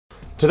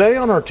Today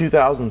on our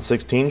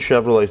 2016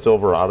 Chevrolet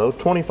Silverado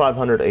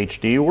 2500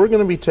 HD, we're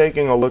going to be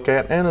taking a look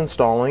at and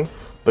installing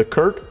the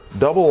CURT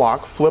double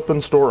lock flip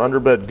and store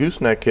underbed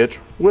gooseneck hitch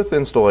with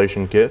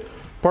installation kit,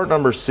 part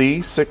number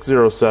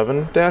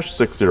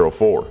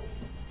C607-604.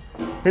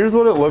 Here's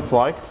what it looks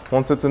like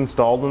once it's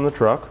installed in the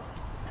truck.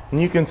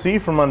 And you can see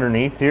from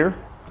underneath here,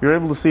 you're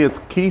able to see its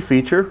key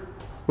feature,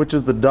 which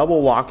is the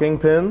double locking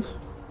pins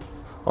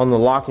on the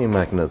locking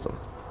mechanism.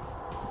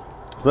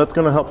 So that's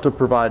going to help to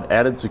provide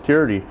added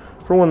security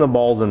for when the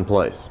ball's in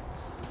place.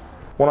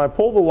 When I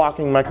pull the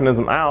locking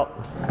mechanism out,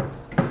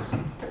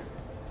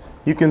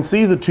 you can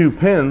see the two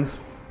pins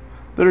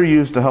that are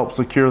used to help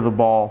secure the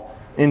ball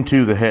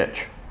into the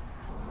hitch.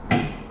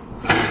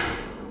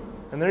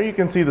 And there you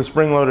can see the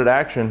spring-loaded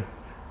action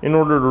in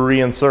order to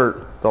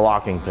reinsert the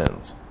locking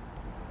pins.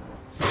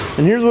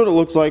 And here's what it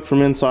looks like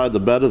from inside the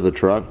bed of the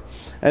truck.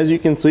 As you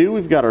can see,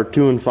 we've got our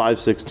 2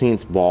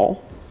 5/16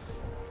 ball.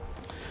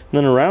 And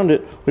then around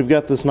it, we've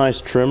got this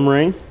nice trim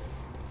ring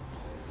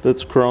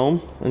that's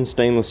chrome and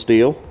stainless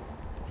steel.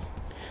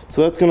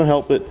 So that's going to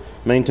help it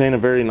maintain a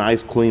very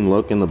nice clean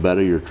look in the bed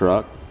of your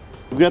truck.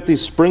 We've got these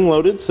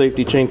spring-loaded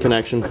safety chain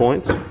connection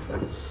points,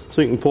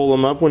 so you can pull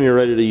them up when you're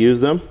ready to use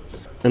them.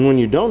 And when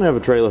you don't have a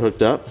trailer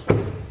hooked up,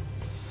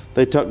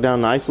 they tuck down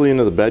nicely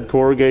into the bed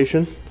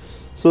corrugation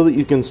so that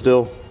you can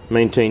still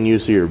maintain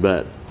use of your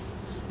bed.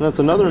 And that's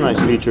another nice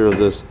feature of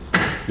this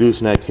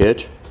gooseneck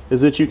hitch,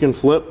 is that you can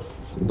flip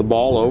the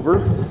ball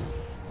over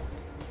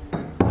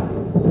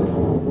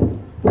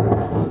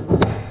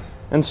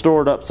and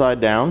store it upside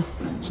down,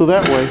 so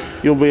that way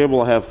you'll be able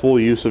to have full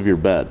use of your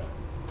bed.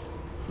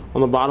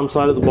 On the bottom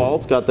side of the ball,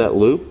 it's got that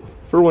loop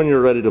for when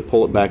you're ready to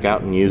pull it back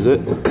out and use it.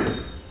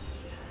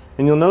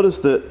 And you'll notice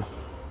that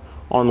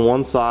on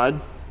one side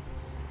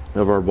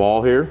of our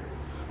ball here,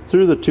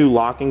 through the two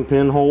locking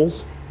pin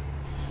holes,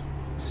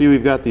 see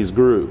we've got these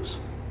grooves.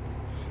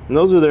 And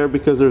those are there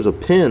because there's a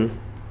pin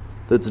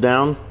that's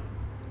down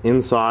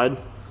inside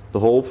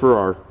the hole for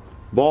our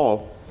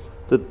ball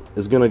that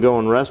is going to go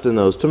and rest in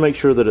those to make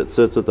sure that it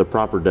sits at the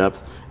proper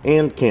depth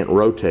and can't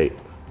rotate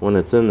when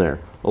it's in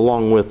there,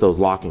 along with those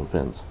locking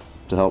pins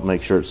to help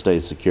make sure it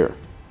stays secure.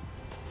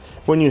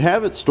 When you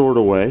have it stored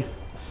away,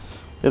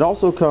 it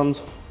also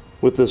comes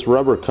with this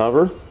rubber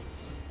cover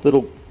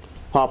that'll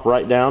pop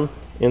right down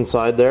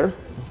inside there.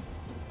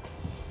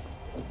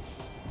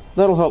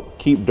 That'll help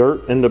keep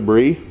dirt and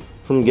debris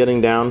from getting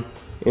down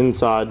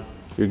inside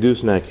your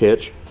gooseneck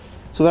hitch,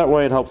 so that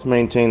way it helps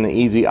maintain the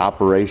easy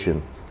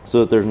operation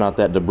so that there's not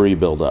that debris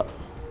buildup.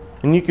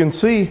 And you can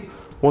see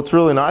what's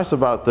really nice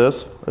about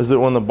this is that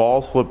when the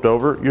ball's flipped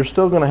over, you're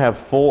still going to have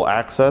full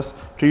access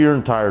to your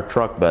entire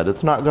truck bed.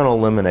 It's not going to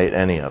eliminate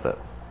any of it.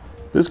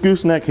 This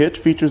gooseneck hitch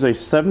features a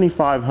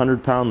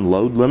 7,500 pound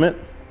load limit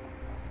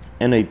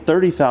and a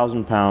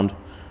 30,000 pound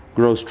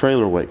gross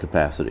trailer weight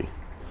capacity.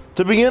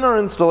 To begin our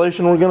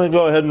installation, we're going to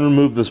go ahead and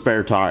remove the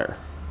spare tire.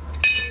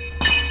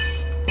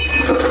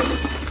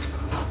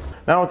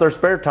 Now with our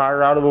spare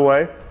tire out of the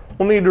way,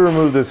 we'll need to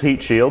remove this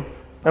heat shield,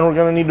 and we're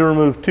going to need to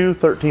remove two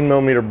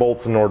 13mm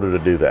bolts in order to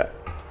do that.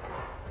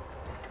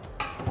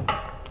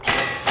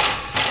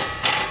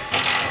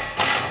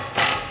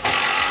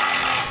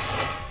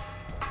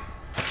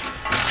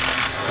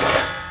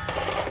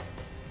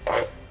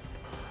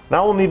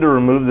 Now we'll need to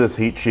remove this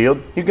heat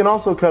shield. You can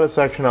also cut a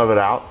section of it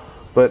out,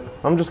 but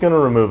I'm just going to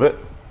remove it.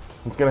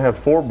 It's going to have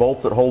 4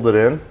 bolts that hold it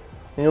in,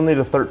 and you'll need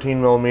a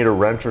 13mm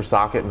wrench or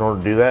socket in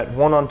order to do that.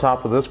 One on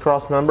top of this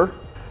cross member,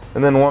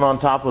 and then one on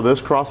top of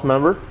this cross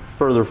member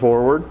further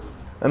forward,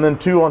 and then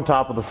 2 on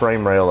top of the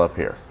frame rail up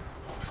here.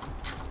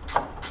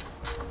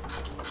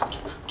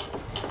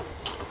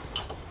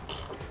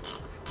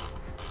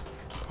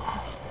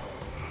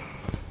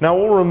 Now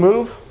we'll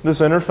remove this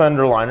inner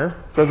fender liner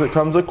because it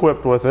comes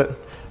equipped with it,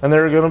 and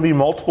there are going to be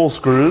multiple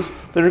screws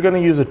that are going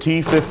to use a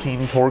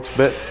T15 Torx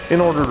bit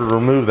in order to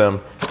remove them,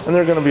 and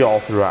they're going to be all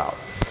throughout.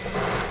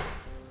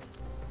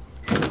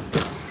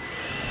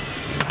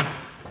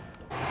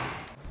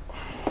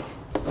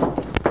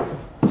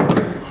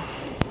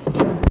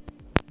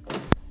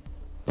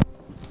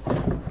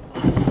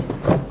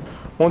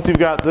 Once you've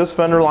got this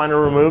fender liner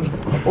removed,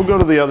 we'll go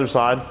to the other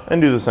side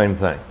and do the same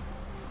thing.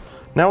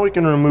 Now we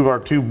can remove our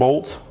 2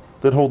 bolts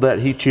that hold that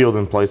heat shield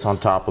in place on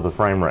top of the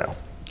frame rail.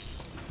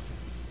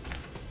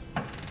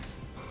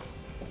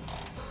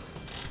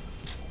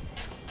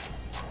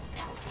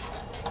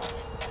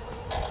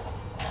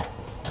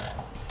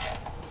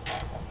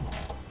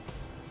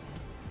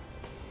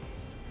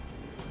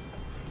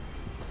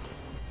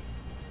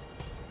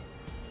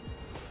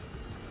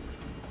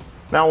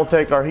 Now we'll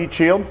take our heat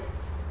shield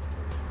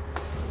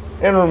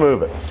and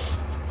remove it.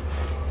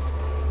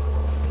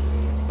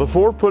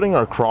 Before putting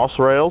our cross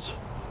rails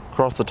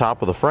across the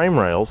top of the frame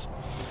rails,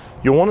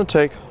 you'll want to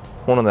take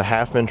one of the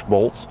 1/2-inch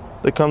bolts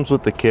that comes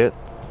with the kit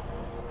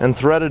and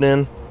thread it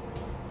in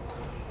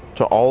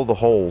to all the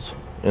holes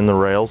in the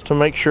rails to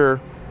make sure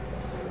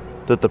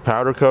that the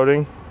powder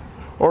coating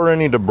or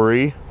any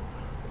debris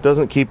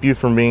doesn't keep you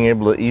from being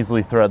able to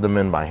easily thread them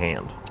in by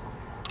hand.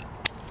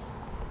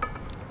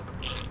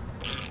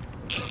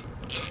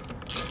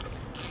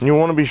 And you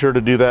want to be sure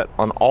to do that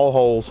on all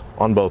holes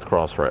on both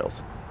cross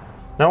rails.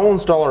 Now we'll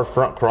install our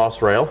front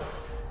cross rail,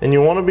 and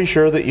you want to be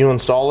sure that you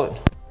install it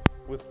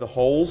with the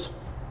holes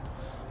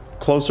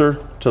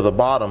closer to the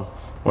bottom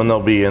when they'll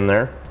be in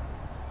there.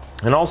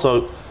 And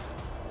also,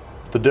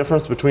 the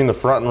difference between the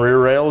front and rear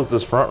rail is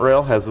this front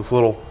rail has this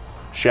little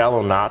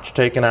shallow notch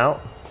taken out,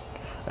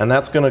 and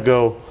that's going to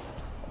go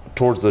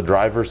towards the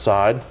driver's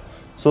side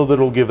so that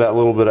it'll give that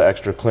little bit of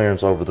extra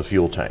clearance over the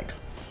fuel tank.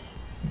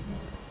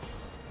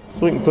 So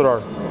we can put our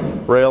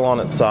rail on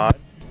its side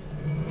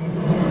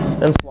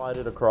and slide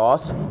it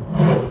across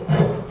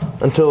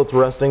until it's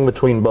resting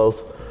between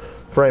both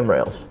frame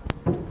rails.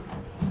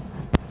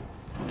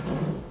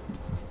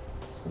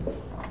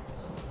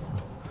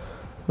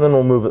 Then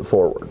we'll move it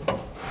forward.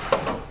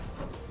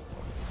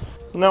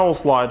 Now we'll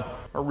slide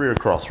our rear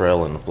cross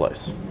rail into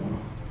place.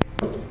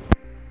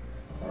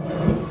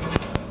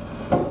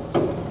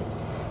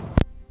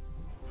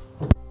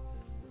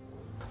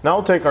 Now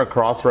we'll take our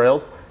cross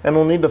rails and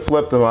we'll need to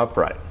flip them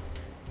upright.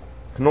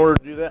 In order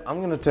to do that, I'm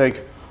going to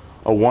take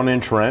a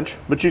 1-inch wrench,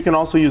 but you can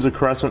also use a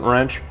crescent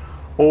wrench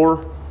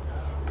or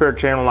a pair of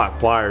channel lock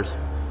pliers.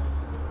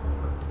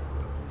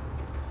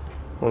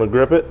 I'm going to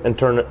grip it and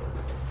turn it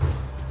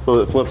so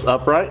that it flips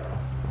upright.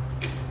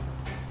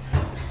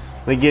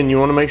 And again, you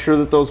want to make sure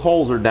that those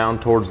holes are down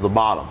towards the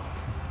bottom.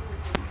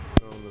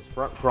 So on this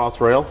front cross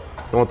rail,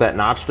 you want that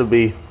notch to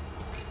be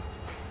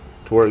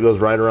to where it goes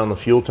right around the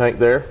fuel tank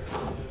there.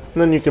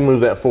 And then you can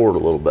move that forward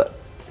a little bit.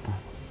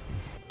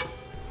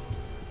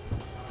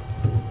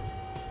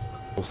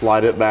 We'll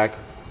slide it back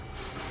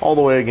all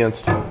the way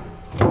against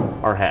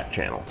our hat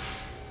channel.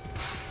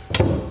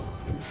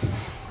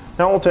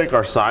 Now we'll take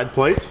our side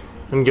plates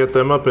and get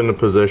them up into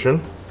position.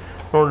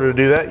 In order to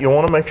do that, you'll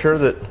want to make sure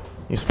that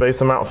you space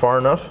them out far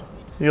enough.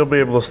 You'll be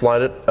able to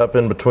slide it up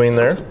in between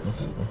there.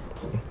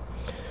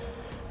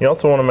 You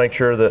also want to make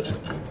sure that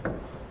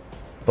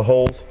the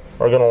holes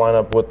are going to line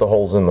up with the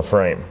holes in the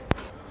frame.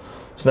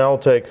 So now we'll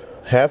take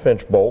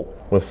 1/2-inch bolt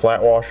with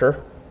flat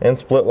washer and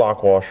split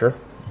lock washer.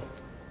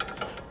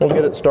 We'll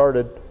get it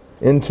started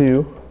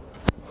into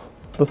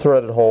the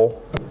threaded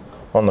hole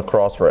on the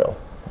cross rail.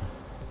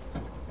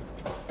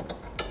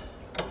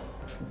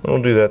 And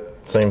we'll do that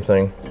same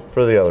thing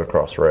for the other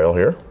cross rail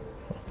here.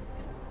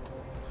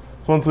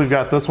 So once we've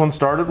got this one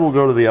started, we'll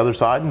go to the other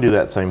side and do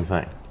that same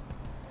thing.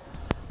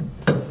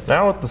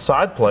 Now with the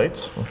side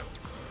plates,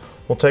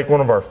 we'll take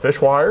one of our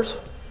fish wires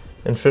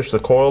and fish the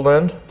coiled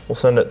end. We'll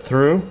send it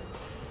through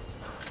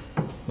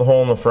the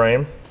hole in the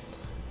frame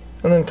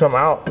and then come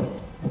out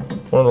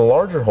one of the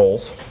larger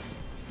holes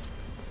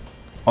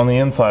on the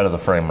inside of the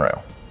frame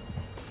rail.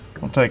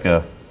 We'll take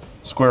a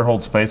square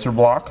holed spacer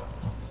block,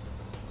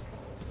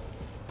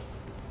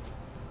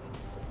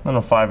 then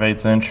a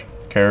 5/8-inch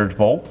carriage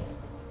bolt,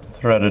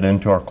 thread it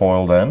into our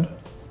coiled end.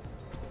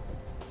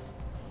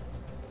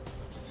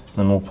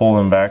 Then we'll pull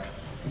them back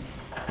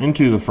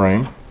into the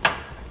frame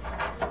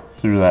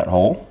through that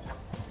hole.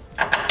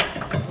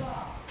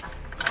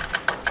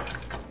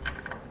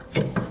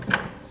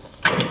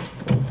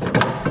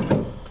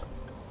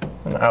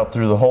 And out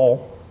through the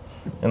hole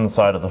in the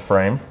side of the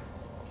frame.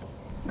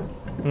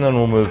 And then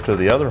we'll move to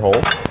the other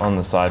hole on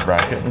the side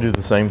bracket and do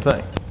the same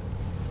thing.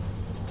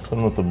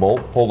 And with the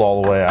bolt pulled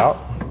all the way out,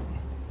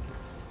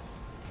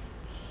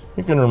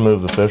 you can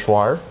remove the fish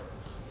wire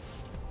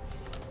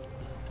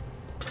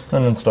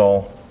and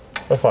install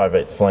a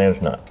 5/8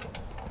 flange nut.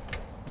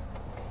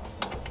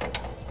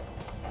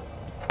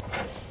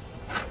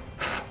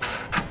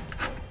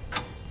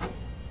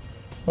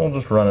 We'll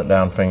just run it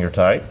down finger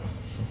tight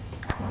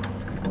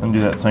and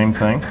do that same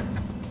thing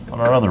on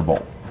our other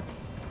bolt.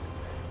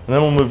 And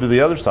then we'll move to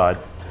the other side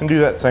and do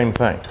that same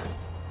thing.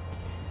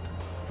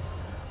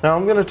 Now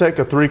I'm going to take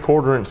a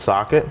 3/4 inch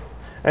socket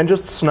and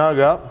just snug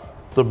up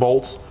the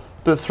bolts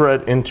that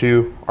thread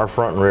into our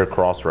front and rear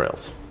cross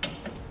rails.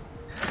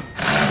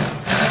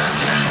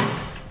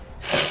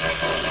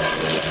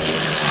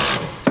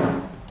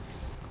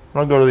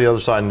 I'll go to the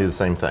other side and do the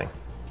same thing.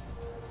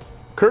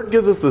 CURT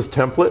gives us this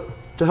template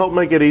to help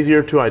make it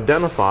easier to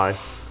identify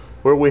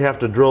where we have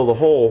to drill the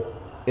hole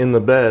in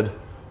the bed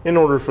in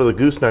order for the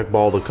gooseneck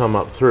ball to come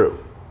up through.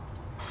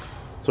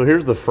 So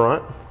here's the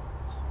front.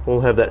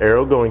 We'll have that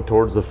arrow going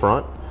towards the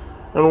front,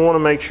 and we'll want to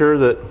make sure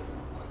that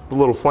the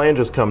little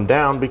flanges come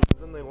down because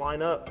then they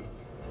line up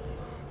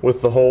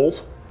with the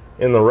holes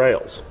in the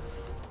rails.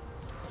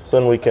 So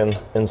then we can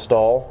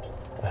install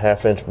a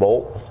 1/2-inch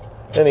bolt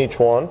in each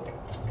one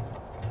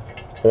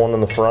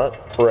in the front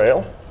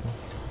rail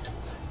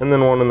and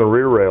then one in the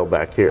rear rail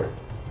back here.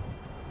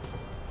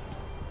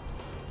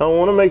 Now I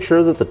want to make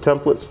sure that the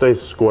template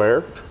stays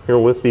square here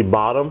with the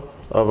bottom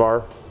of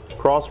our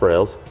cross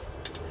rails,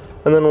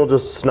 and then we'll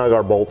just snug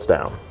our bolts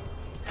down.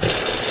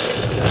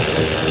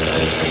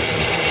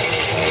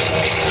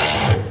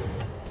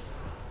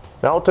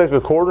 Now we'll take a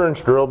 1/4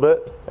 inch drill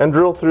bit and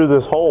drill through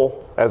this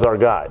hole as our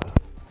guide.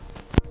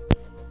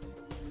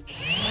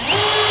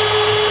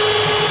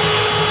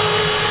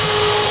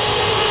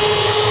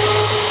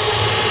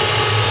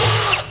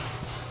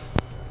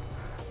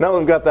 Now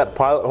we've got that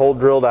pilot hole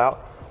drilled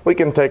out, we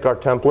can take our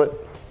template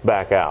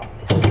back out.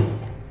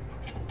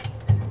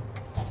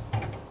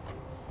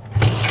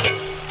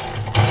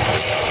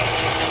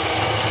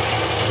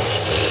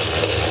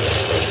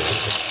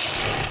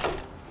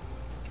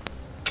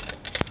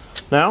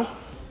 Now,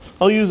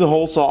 I'll use a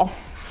hole saw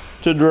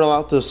to drill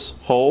out this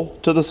hole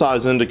to the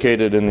size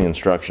indicated in the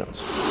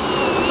instructions.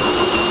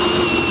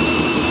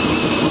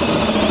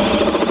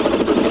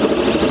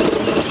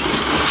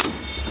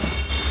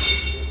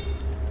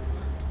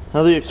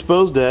 Now the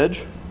exposed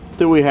edge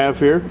that we have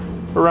here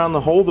around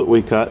the hole that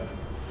we cut,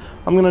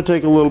 I'm going to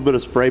take a little bit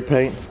of spray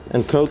paint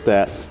and coat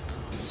that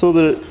so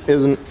that it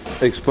isn't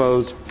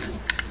exposed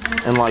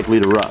and likely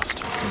to rust.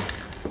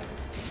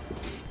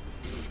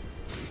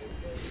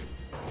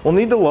 We'll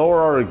need to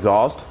lower our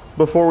exhaust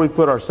before we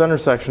put our center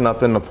section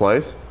up into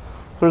place.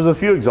 There's a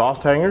few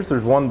exhaust hangers.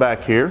 There's one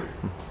back here.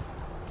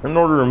 In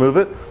order to remove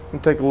it, you can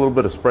take a little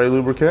bit of spray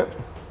lubricant,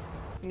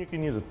 and you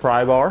can use a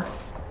pry bar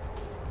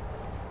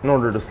in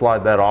order to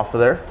slide that off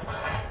of there.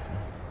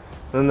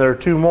 Then there are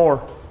two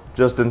more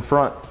just in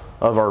front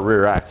of our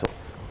rear axle.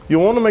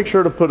 You'll want to make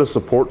sure to put a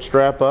support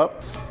strap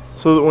up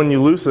so that when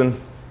you loosen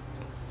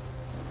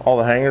all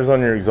the hangers on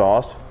your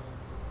exhaust,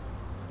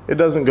 it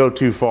doesn't go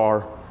too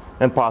far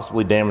and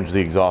possibly damage the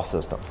exhaust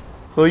system.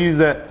 So we'll use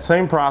that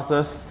same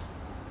process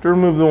to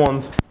remove the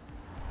ones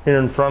here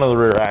in front of the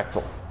rear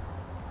axle.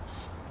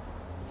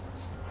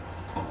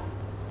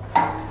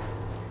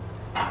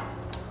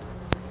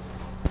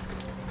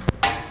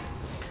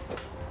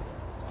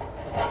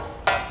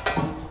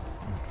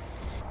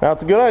 Now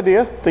it's a good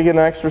idea to get an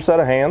extra set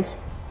of hands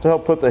to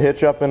help put the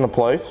hitch up into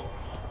place.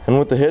 And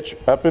with the hitch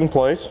up in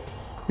place,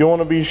 you'll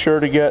want to be sure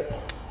to get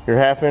your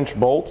 1/2-inch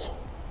bolts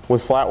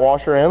with flat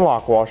washer and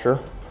lock washer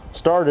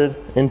started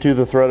into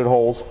the threaded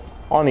holes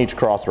on each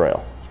cross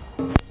rail.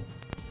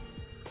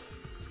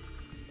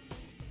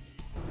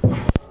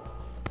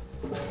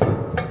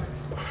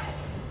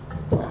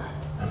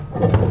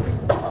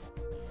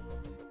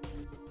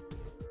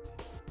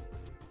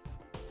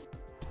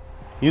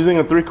 Using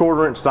a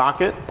 3/4 inch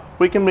socket,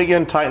 we can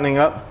begin tightening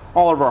up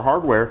all of our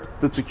hardware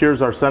that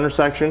secures our center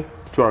section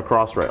to our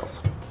cross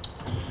rails.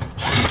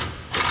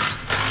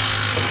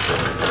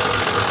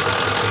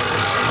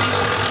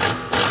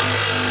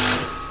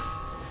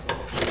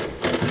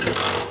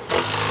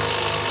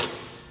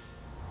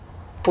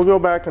 We'll go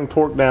back and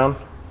torque down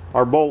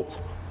our bolts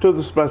to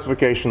the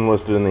specification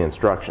listed in the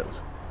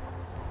instructions.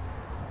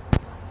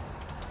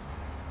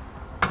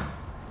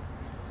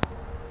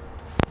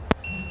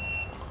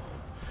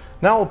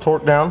 Now we'll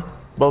torque down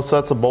both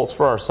sets of bolts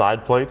for our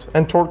side plates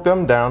and torque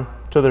them down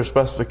to their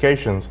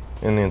specifications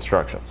in the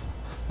instructions.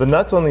 The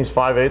nuts on these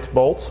 5/8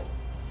 bolts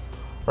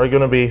are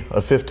going to be a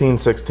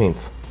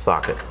 15/16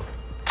 socket.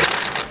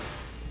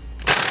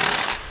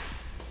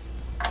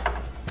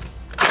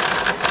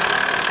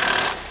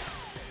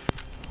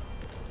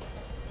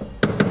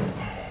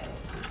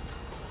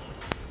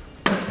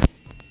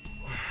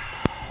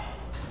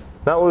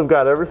 Now that we've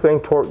got everything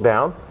torqued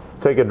down,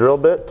 take a drill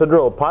bit to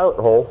drill a pilot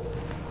hole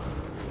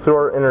through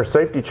our inner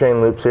safety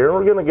chain loops here, and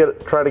we're going to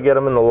try to get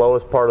them in the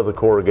lowest part of the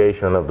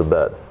corrugation of the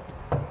bed.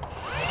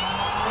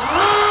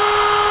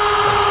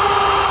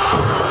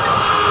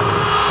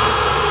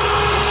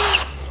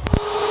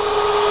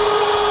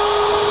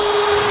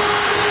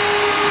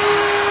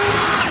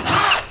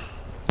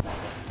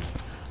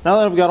 Now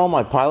that I've got all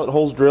my pilot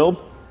holes drilled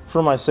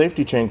for my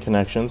safety chain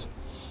connections,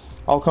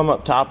 I'll come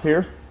up top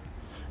here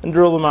and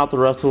drill them out the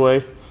rest of the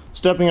way,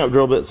 stepping up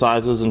drill bit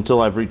sizes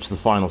until I've reached the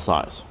final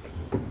size.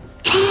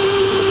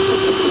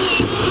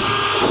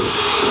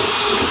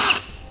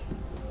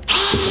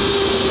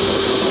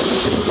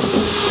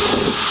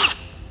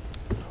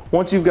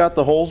 Once you've got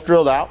the holes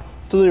drilled out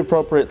to the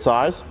appropriate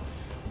size,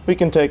 we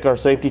can take our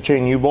safety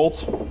chain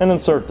U-bolts and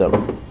insert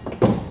them.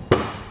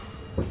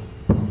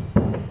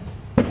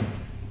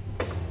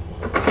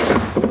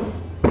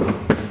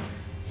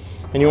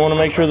 And you want to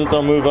make sure that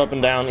they'll move up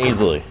and down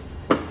easily.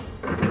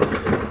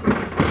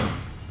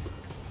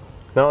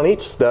 Now on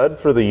each stud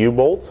for the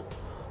U-bolts,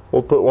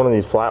 we'll put one of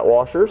these flat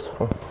washers,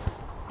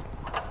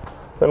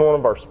 then one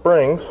of our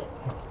springs,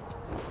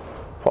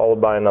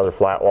 followed by another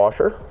flat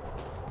washer.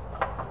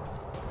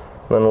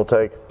 Then we'll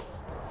take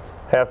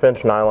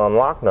 1/2-inch nylon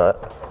lock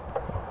nut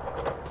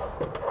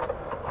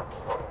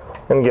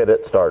and get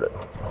it started.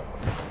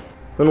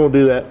 Then we'll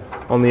do that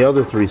on the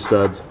other 3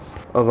 studs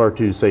of our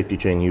 2 safety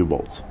chain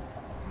U-bolts.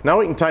 Now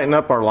we can tighten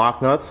up our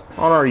lock nuts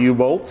on our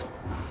U-bolts,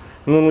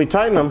 and when we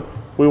tighten them,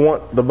 we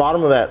want the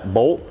bottom of that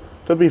bolt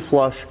to be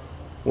flush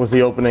with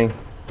the opening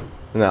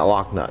in that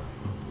lock nut.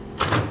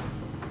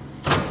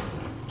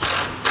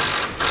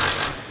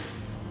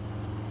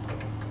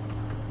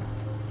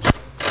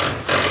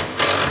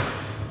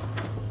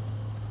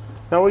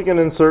 Now we can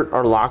insert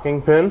our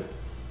locking pin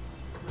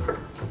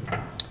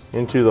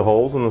into the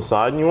holes in the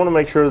side, and you want to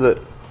make sure that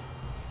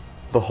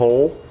the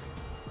hole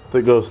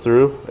that goes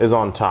through is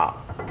on top.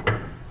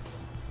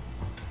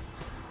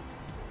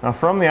 Now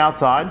from the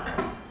outside,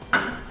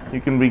 you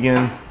can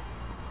begin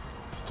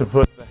to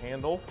put the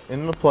handle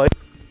into place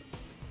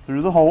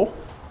through the hole,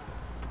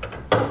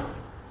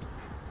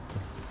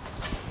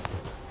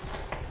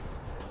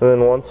 And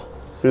then once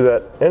through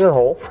that inner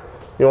hole,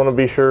 you want to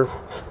be sure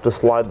to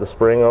slide the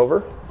spring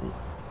over.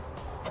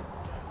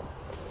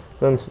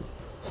 Then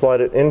slide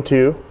it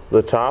into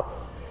the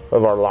top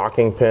of our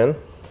locking pin.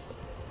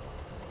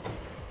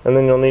 And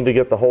then you'll need to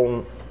get the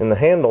hole in the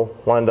handle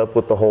lined up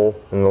with the hole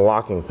in the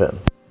locking pin.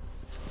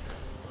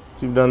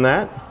 Once you've done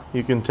that,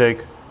 you can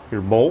take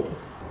your bolt.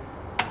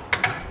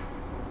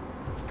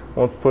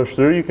 Once pushed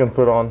through, you can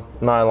put on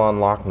nylon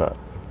lock nut.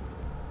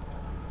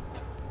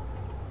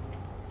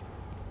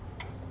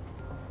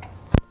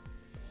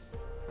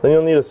 Then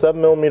you'll need a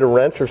 7mm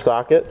wrench or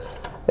socket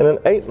and an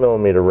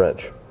 8mm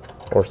wrench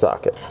or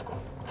socket.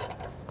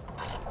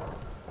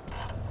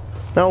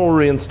 Now we'll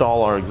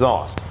reinstall our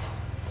exhaust.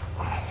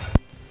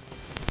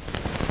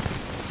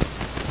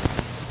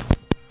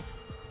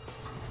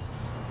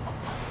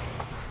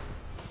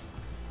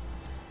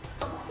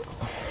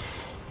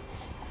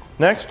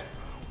 Next,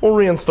 we'll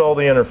reinstall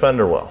the inner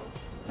fender well.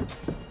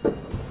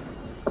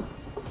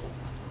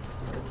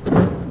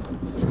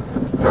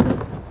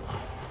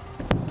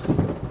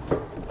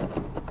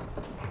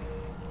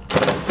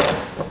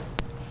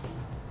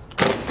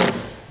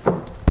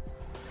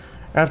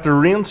 After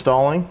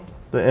reinstalling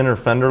the inner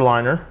fender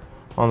liner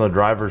on the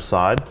driver's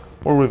side,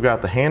 where we've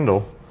got the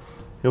handle,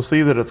 you'll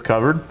see that it's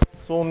covered.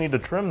 So we'll need to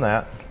trim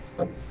that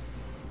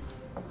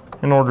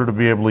in order to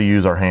be able to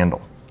use our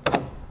handle.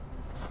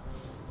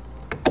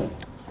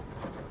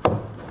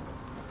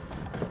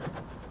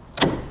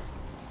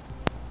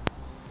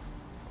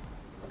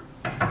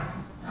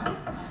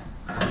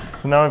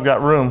 So now we've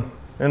got room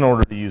in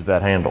order to use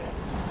that handle.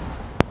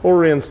 We'll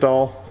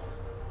reinstall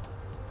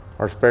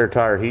our spare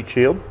tire heat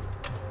shield.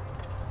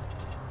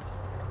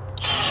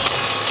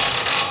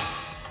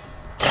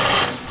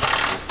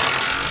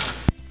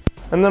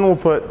 And then we'll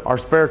put our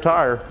spare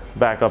tire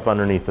back up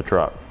underneath the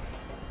truck.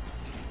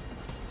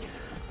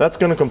 That's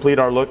going to complete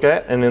our look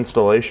at and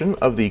installation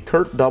of the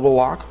CURT double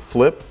lock,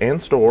 flip, and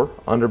store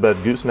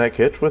underbed gooseneck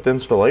hitch with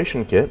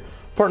installation kit,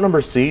 part number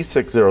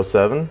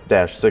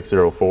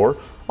C607-604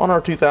 on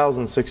our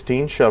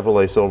 2016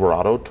 Chevrolet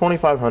Silverado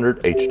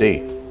 2500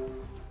 HD.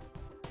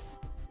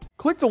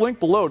 Click the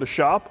link below to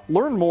shop,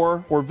 learn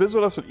more, or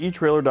visit us at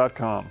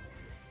etrailer.com.